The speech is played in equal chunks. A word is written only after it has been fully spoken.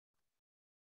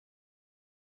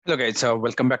Hello guys,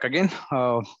 welcome back again.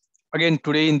 Again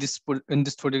today in this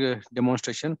particular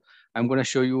demonstration, I'm going to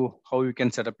show you how you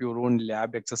can set up your own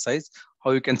lab exercise,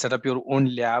 how you can set up your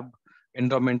own lab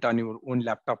environment on your own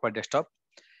laptop or desktop.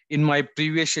 In my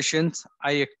previous sessions,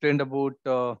 I explained about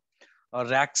a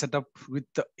rack setup with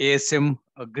the ASM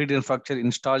grid infrastructure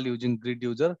installed using grid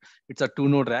user. It's a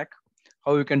 2-node rack.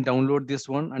 How you can download this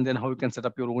one and then how you can set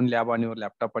up your own lab on your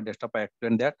laptop or desktop. I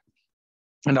explained that.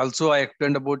 And also I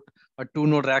explained about a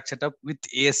 2-node rack setup with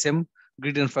ASM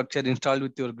grid infrastructure installed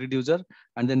with your grid user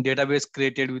and then database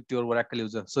created with your Oracle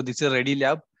user. So this is a ready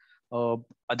lab.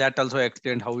 That also I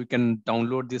explained how you can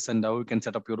download this and how you can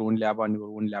set up your own lab on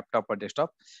your own laptop or desktop.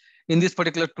 In this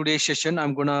particular today's session,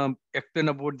 I'm gonna explain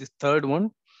about this third one,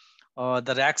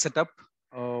 the rack setup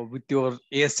with your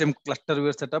ASM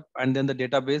cluster setup and then the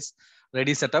database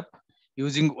ready setup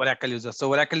using Oracle user. So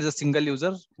Oracle is a single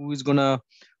user who is gonna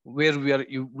where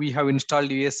we have installed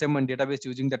ASM and database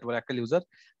using that Oracle user.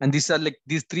 And these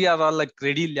three are all like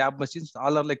ready lab machines.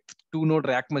 All are like 2-node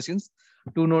rack machines,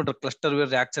 2-node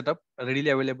clusterware rack setup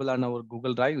readily available on our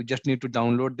Google Drive. You just need to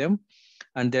download them,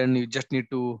 and then you just need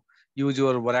to use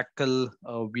your Oracle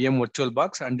VM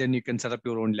VirtualBox, and then you can set up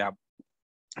your own lab.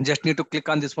 Just need to click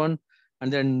on this one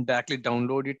and then directly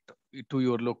download it to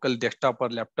your local desktop or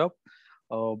laptop.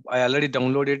 I already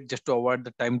downloaded just to avoid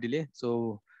the time delay.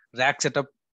 So rack setup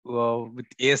with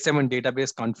ASM and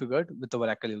database configured with the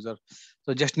Oracle user.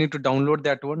 So just need to download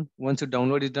that one. Once you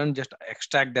download is done, just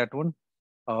extract that one.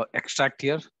 Extract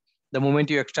here. The moment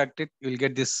you extract it, you will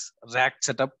get this rack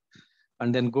setup,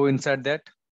 and then go inside that,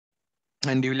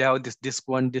 and you will have this disk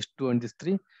 1, disk 2, and disk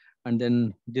 3, and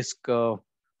then disk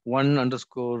 1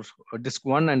 underscore disk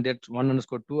 1 and that 1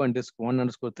 underscore 2 and disk 1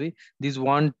 underscore 3. These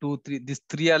 1, 2, 3, these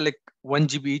three are like 1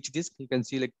 GB each disk. You can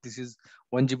see like this is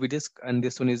 1 GB disk, and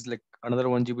this one is like another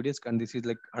 1 GB disk, and this is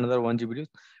like another 1 GB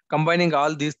disk. Combining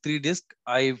all these three disks,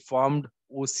 I formed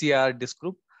OCR disk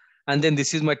group, and then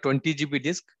this is my 20 GB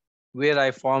disk where I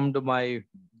formed my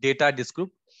data disk group,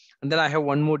 and then I have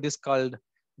one more disk called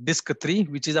disk 3,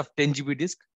 which is of 10 GB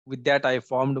disk. With that, I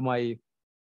formed my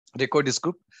record disk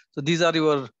group. So these are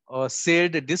your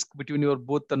shared disk between your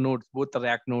both the nodes, both the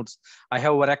rack nodes. I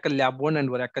have Oracle Lab 1 and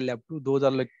Oracle Lab 2. Those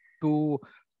are like two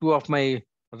of my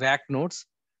rack nodes.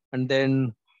 And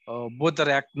then both the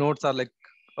rack nodes are like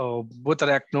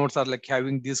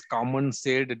having this common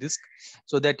shared disk,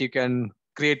 so that you can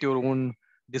create your own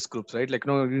disk groups, right? Like,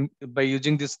 by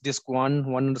using this disk 1,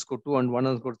 1 underscore 2, and 1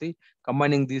 underscore 3,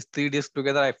 combining these three disks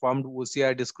together, I formed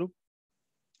OCR disk group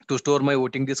to store my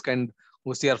voting disk and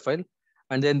OCR file.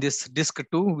 And then this disk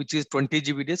 2, which is 20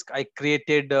 GB disk, I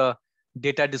created a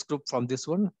data disk group from this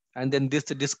one. And then this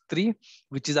disk 3,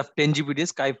 which is of 10 GB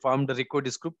disk, I formed a record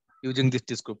disk group using this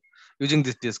disk group, using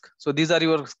this disk. So these are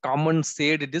your common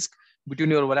shared disk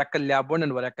between your Oracle Lab 1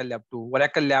 and Oracle Lab 2.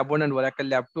 Oracle Lab 1 and Oracle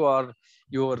Lab 2 are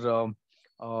your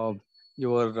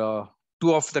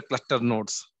two of the cluster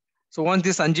nodes. So once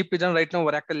this unzip is done, right now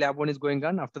Oracle Lab 1 is going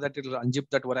on. After that, it will unzip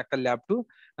that Oracle Lab 2,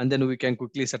 and then we can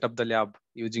quickly set up the lab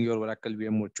using your Oracle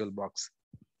VM VirtualBox.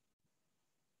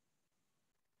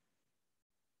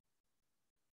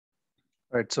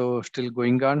 Right, so still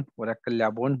going on Oracle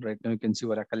Lab 1. Right now you can see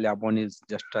Oracle Lab 1 is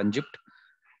just unzipped,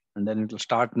 and then it will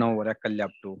start now Oracle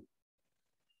Lab 2.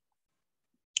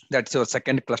 That's your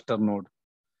second cluster node.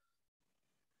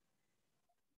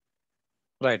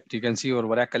 Right, you can see your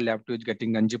Oracle Lab 2 is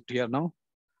getting unzipped here now.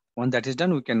 Once that is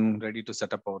done, we can ready to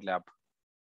set up our lab.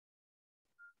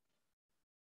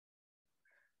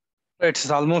 Right,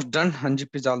 it's almost done.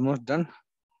 Unzip is almost done.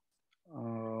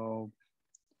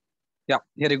 Yeah,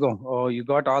 here you go. You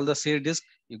got all the shared disk.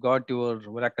 You got your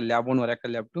Oracle Lab 1, Oracle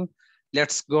Lab 2.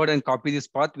 Let's go ahead and copy this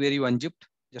path where you unzipped.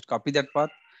 Just copy that path.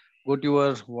 Go to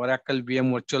your Oracle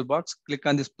VM VirtualBox. Click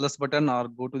on this plus button or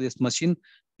go to this machine.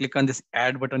 Click on this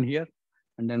add button here,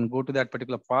 and then go to that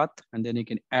particular path, and then you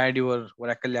can add your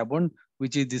Oracle Lab 1,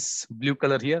 which is this blue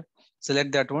color here.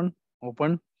 Select that one,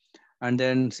 open, and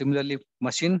then similarly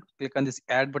machine. Click on this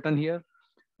add button here,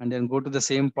 and then go to the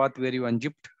same path where you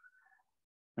unzipped.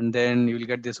 And then you will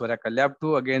get this Oracle Lab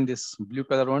 2, again this blue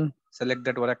color one. Select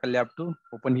that Oracle Lab 2,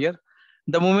 open here.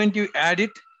 The moment you add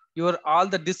it, your all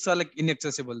the disks are like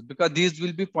inaccessible, because these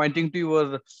will be pointing to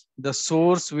your the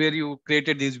source where you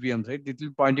created these VMs, right? It will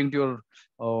be pointing to your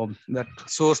that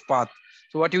source path.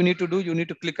 So what you need to do, you need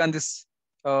to click on this,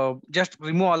 just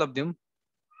remove all of them.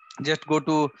 Just go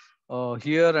to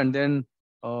here, and then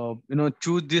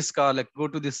choose this like go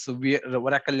to this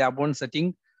Oracle Lab 1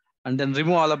 setting, and then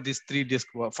remove all of these 3 disks,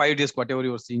 5 disks, whatever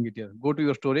you are seeing it here. Go to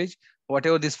your storage,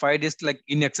 whatever this 5 disks like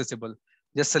inaccessible.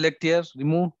 Just select here,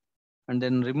 remove, and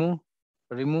then remove,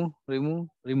 remove, remove,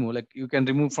 remove. Like you can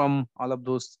remove from all of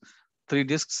those 3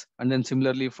 disks, and then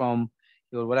similarly from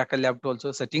your Oracle Lab to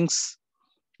also settings,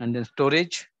 and then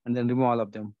storage, and then remove all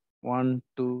of them. 1,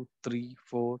 2, 3,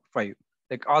 4, 5.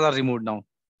 Like all are removed now.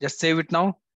 Just save it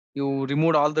now. You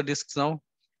removed all the disks now,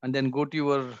 and then go to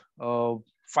your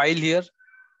file here,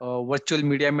 virtual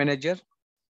media manager,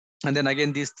 and then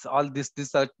again these all these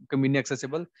are community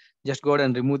accessible. Just go ahead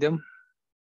and remove them.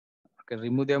 Okay,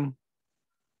 remove them,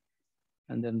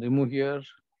 and then remove here,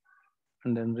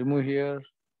 and then remove here.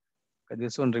 Okay,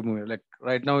 this one remove here. Like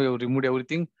right now you removed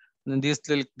everything, and then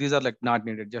these are like not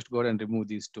needed. Just go ahead and remove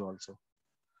these two also.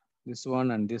 This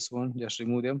one and this one, just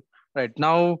remove them. Right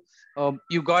now,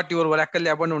 you got your Oracle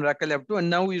Lab 1 and Oracle Lab 2, and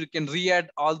now you can re-add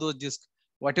all those disks.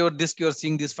 Whatever disk you're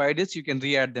seeing, these 5 disks, you can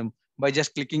re-add them by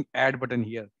just clicking add button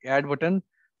here. Add button,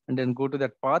 and then go to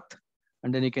that path,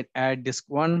 and then you can add disk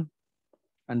 1,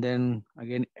 and then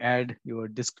again add your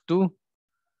disk 2,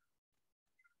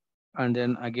 and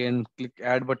then again click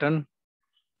add button,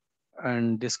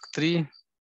 and disk 3.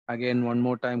 Again, one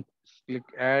more time, click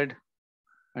add,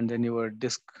 and then your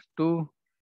disk 2.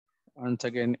 Once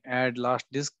again, add last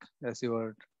disk as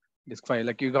your disk file.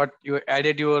 Like you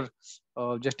added your,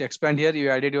 just expand here, you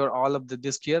added your all of the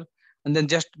disk here, and then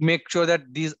just make sure that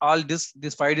these 5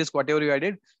 disks, whatever you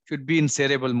added, should be in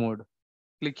shareable mode.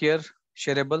 Click here,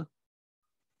 shareable,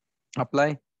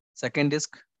 apply. Second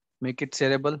disk, make it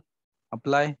shareable,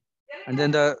 apply. And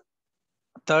then the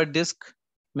third disk,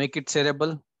 make it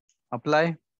shareable,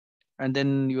 apply. And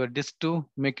then your disk 2,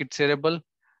 make it shareable,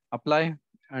 apply.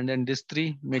 And then disk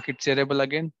 3, make it shareable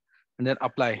again, and then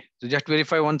apply. So just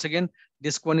verify once again,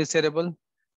 disk 1 is shareable,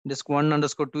 disk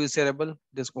 1_2 is shareable,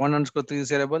 disk 1_3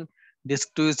 is shareable, disk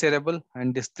 2 is shareable,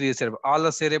 and disk 3 is shareable. All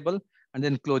are shareable, and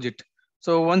then close it.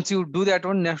 So once you do that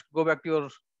one, next go back to your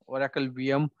Oracle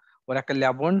VM, Oracle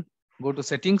Lab 1, go to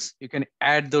settings. You can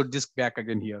add the disk back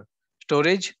again here.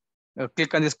 Storage,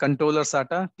 click on this controller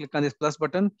SATA, click on this plus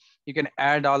button. You can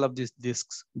add all of these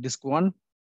disks. Disk 1,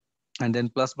 and then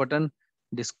plus button,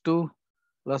 disk 2,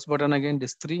 plus button again,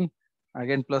 disk 3,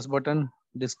 again plus button,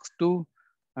 disk 2,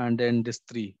 and then disk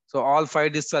 3. So all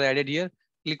 5 disks are added here.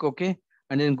 Click OK,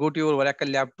 and then go to your Oracle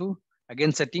Lab 2,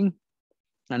 again setting,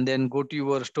 and then go to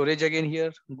your storage again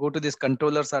here. Go to this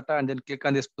controller SATA, and then click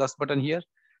on this plus button here,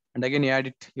 and again you add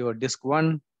it your disk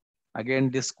 1, again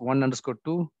disk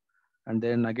 1_2, and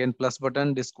then again plus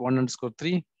button, disk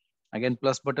 1_3, again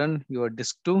plus button, your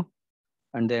disk 2,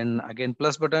 and then again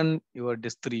plus button, your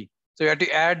disk 3. So you have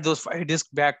to add those 5 disks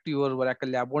back to your Oracle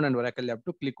Lab 1 and Oracle Lab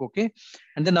 2. Click OK,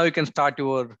 and then now you can start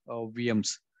your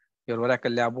VMs. Your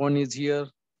Oracle Lab 1 is here,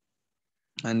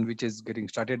 and which is getting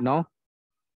started now.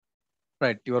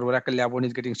 Right, your Oracle Lab 1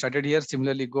 is getting started here.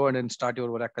 Similarly, go ahead and start your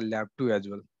Oracle Lab 2 as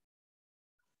well.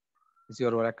 This is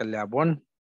your Oracle Lab 1,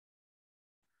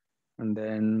 and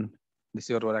then this is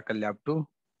your Oracle Lab 2.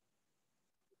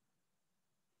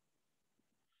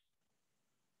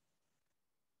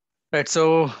 Right,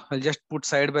 so I'll just put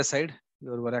side by side.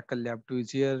 Your Oracle Lab 2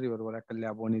 is here, your Oracle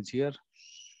Lab 1 is here.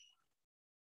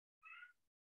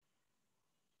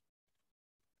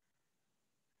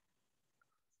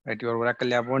 Right, your Oracle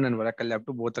Lab 1 and Oracle Lab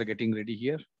 2 both are getting ready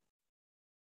here.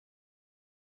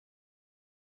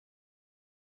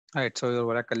 Right, so your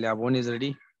Oracle Lab 1 is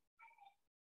ready.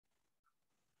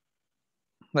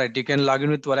 Right, you can log in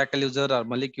with Oracle user or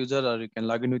Malik user, or you can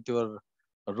log in with your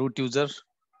root user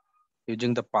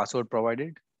using the password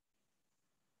provided.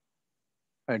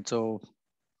 Right, so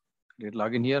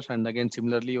log in here, and again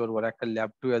similarly your Oracle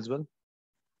Lab 2 as well.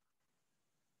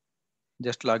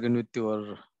 Just log in with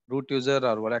your root user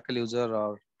or Oracle user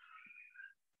or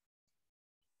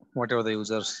whatever the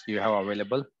users you have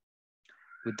available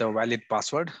with the valid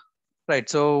password. Right,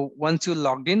 so once you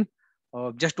logged in,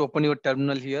 just open your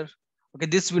terminal here. Okay,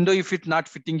 this window, if it's not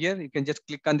fitting here, you can just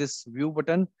click on this view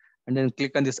button and then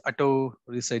click on this auto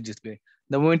resize display.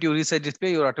 The moment you resize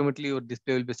display, automatically your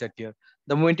display will be set here.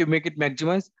 The moment you make it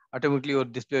maximize, automatically your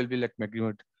display will be like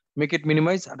maximized. Make it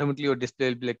minimize, automatically your display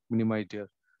will be like minimized here.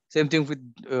 Same thing with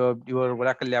your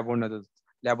Oracle Lab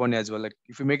 1 as well. Like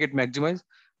if you make it maximize,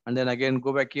 and then again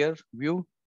go back here, view,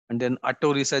 and then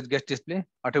auto resize guest display,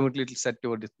 automatically it will set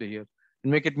your display here.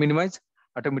 And make it minimize,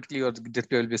 automatically your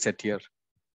display will be set here.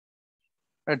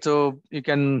 Right, so you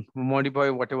can modify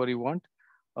whatever you want.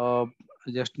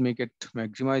 Just make it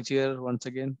maximize here once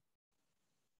again.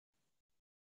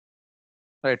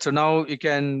 Right, so now you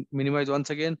can minimize once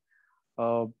again.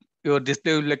 Your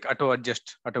display will like auto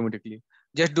adjust automatically.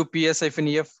 Just do ps-ef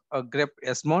grep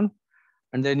smon,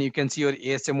 and then you can see your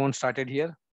ASM on started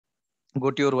here. Go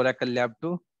to your Oracle Lab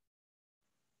 2.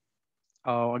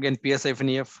 Again ps-ef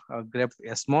grep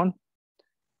smon,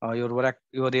 your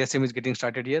ASM is getting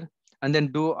started here, and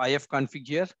then do ifconfig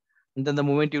here. And then the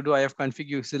moment you do ifconfig,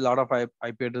 you see a lot of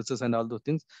IP addresses and all those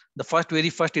things. The very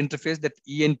first interface, that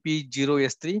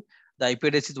ENP0S3, the IP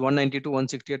address is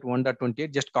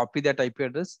 192.168.1.28. Just copy that IP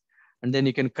address, and then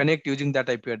you can connect using that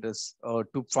IP address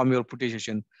from your PUTI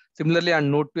session. Similarly, on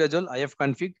Node 2 as well,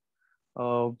 ifconfig.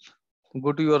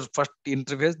 Go to your first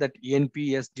interface, that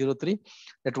ENPS03,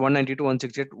 that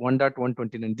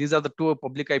 192.168.1.129. These are the two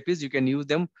public IPs. You can use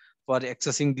them for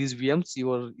accessing these VMs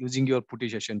you are using your PUTI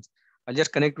sessions. I'll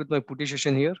just connect with my PUTI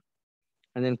session here,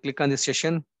 and then click on this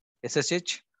session,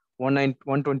 SSH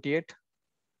 128.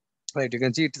 Right, you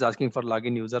can see it is asking for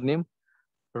login username,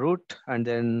 root, and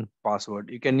then password.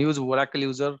 You can use Oracle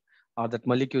user or that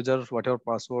Malik user, whatever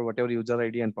password, whatever user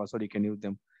ID and password, you can use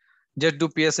them. Just do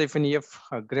ps-ef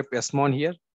grep smon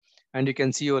here, and you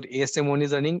can see your ASM1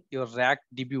 is running, your RAC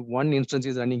DB1 instance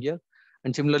is running here.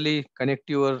 And similarly, connect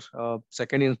your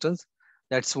second instance.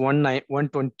 That's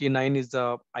 129 is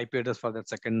the IP address for that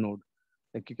second node.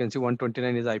 Like you can see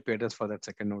 129 is the IP address for that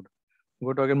second node.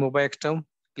 Go to again mobile xterm,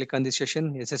 click on this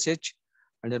session, SSH,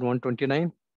 and then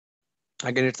 129.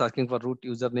 Again, it's asking for root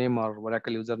username or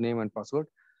Oracle username and password.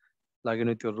 Log in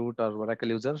with your root or Oracle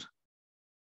user.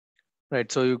 Right,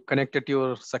 so you connected to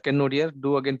your second node here.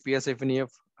 Do again ps-ef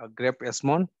grep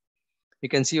smon. You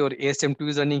can see your ASM2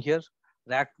 is running here,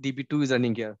 RAC DB2 is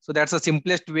running here. So that's the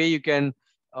simplest way you can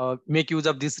make use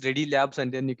of these ready labs, and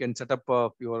then you can set up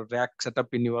your RAC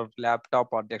setup in your laptop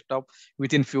or desktop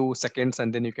within few seconds,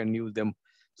 and then you can use them.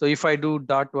 So if I do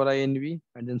 .ynv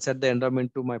and then set the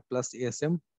environment to my plus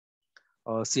ASM,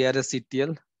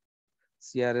 CRSCTL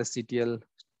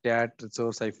stat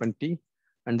resource -t,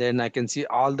 and then I can see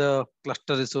all the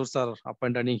cluster resources are up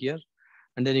and running here.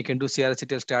 And then you can do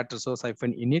CRSCTL stat resource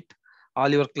 -init. All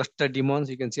your cluster daemons,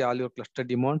 you can see all your cluster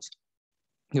daemons,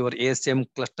 your ASM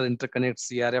cluster interconnect,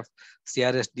 CRF,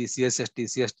 CRSD, CSSD,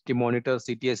 CST monitor,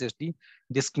 CTSSD,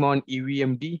 diskmon,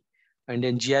 EVMD, and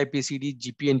then GIPCD,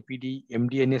 GPNPD,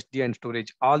 MDNSD, and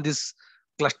storage. All these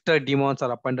cluster daemons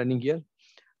are up and running here.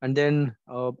 And then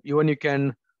even you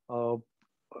can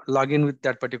log in with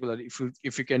that particular,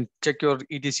 if you can check your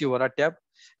etc Vara tab,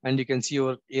 and you can see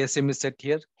your ASM is set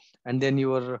here, and then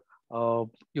your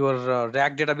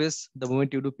RAC database, the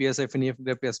moment you do ps-ef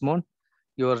grep smon,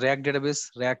 your RAC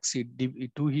database, RAC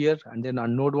CDB2 here, and then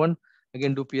on node 1,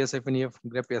 again do ps-ef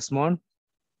grep smon,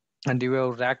 and you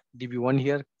have RAC DB1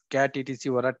 here, cat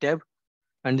etc Vara tab,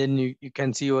 and then you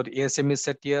can see your ASM is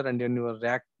set here, and then your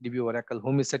RAC DB Oracle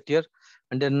home is set here,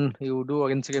 and then you do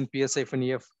again ps-ef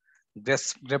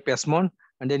grep smon,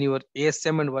 and then your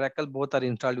ASM and Oracle both are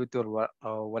installed with your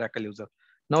Oracle user.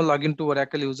 Now log into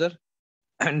Oracle user,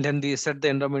 and then they set the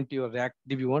environment to your RAC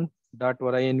DB1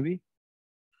 .ynv,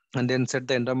 and then set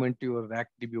the environment to your RAC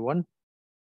DB1,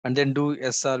 and then do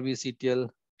srvctl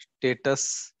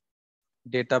status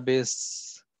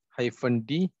database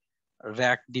 -d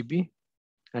RAC DB.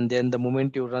 And then the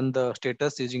moment you run the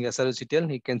status using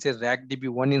srvctl, you can say RAC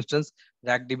DB1 instance,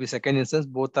 RAC DB second instance,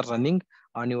 both are running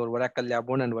on your Oracle Lab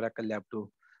 1 and Oracle Lab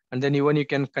 2. And then even you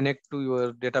can connect to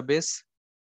your database,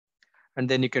 and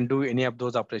then you can do any of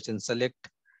those operations. Select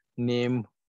name,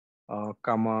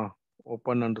 comma,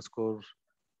 open underscore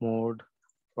mode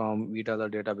from VDAL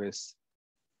database.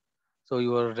 So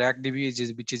your RAC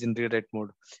DB which is in read-write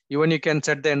mode. Even you can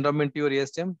set the environment to your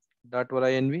ASM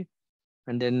 .ynv,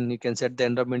 and then you can set the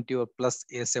environment to your plus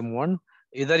ASM1.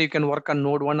 Either you can work on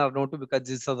node 1 or node 2, because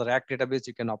this is the RAC database,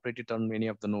 you can operate it on many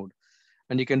of the node.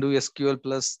 And you can do SQL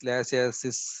plus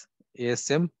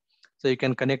 /ASM. So you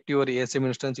can connect your ASM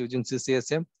instance using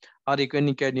sysASM, or you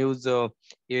can use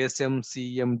ASM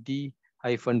CMD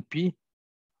 -p,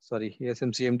 sorry,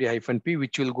 ASM CMD -p,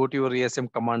 which will go to your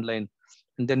ASM command line,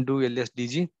 and then do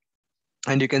LSDG.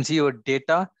 And you can see your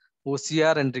data,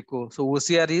 OCR and RICO. So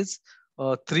OCR is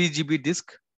 3 GB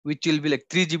disk, which will be like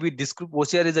 3 GB disk group.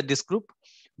 OCR is a disk group,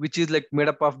 which is like made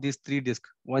up of these 3 disks,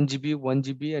 1 GB, 1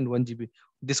 GB, and 1 GB.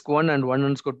 Disk 1 and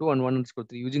 1_2 and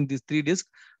 1_3. Using these 3 disks,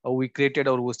 we created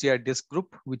our OCR disk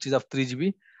group, which is of 3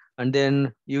 GB. And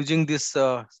then using this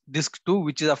disk 2,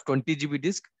 which is of 20 GB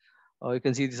disk, you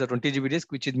can see this is a 20 GB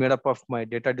disk, which is made up of my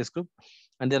data disk group.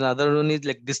 And then another one is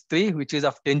like disk 3, which is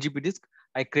of 10 GB disk.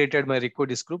 I created my RICO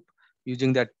disk group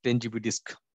using that 10 GB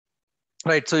disk.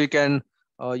 Right, so you can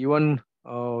even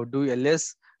do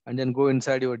ls, and then go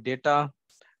inside your data,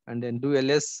 and then do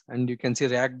ls, and you can see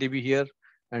RAC DB here,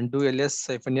 and do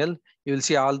ls-l. You will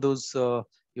see all those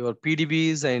your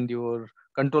PDBs and your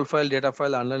control file, data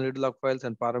file, online read log files,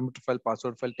 and parameter file,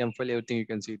 password file, temp file, everything you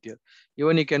can see it here.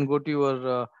 Even you can go to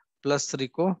your plus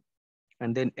RICO,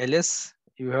 and then ls.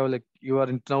 You have like you are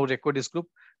in now RICO disk group,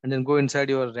 and then go inside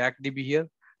your RAC DB here,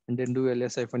 and then do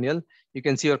ls-l. You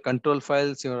can see your control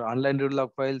files, your online read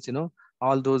log files,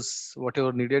 all those,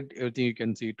 whatever needed, everything you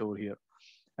can see it over here.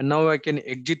 And now I can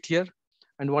exit here.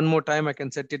 And one more time, I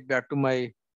can set it back to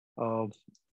my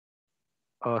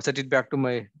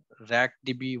RAC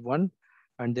DB1,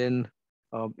 and then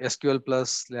SQL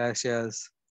plus slash as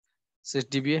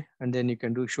sysdba, and then you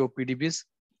can do show PDBs,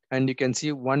 and you can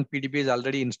see one PDB is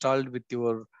already installed with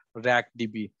your RAC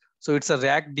DB. So it's a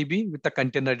RAC DB with a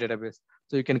container database.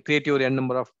 So you can create your n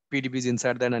number of PDBs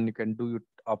inside that, and you can do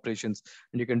operations,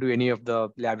 and you can do any of the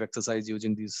lab exercise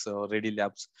using these ready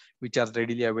labs, which are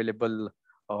readily available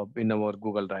in our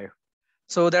Google Drive.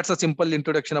 So that's a simple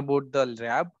introduction about the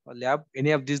lab.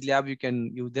 Any of these lab, you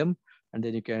can use them, and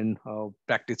then you can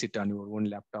practice it on your own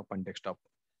laptop and desktop.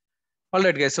 All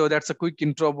right, guys. So that's a quick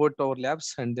intro about our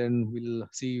labs, and then we'll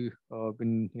see you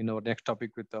in our next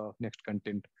topic with the next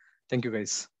content. Thank you,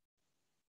 guys.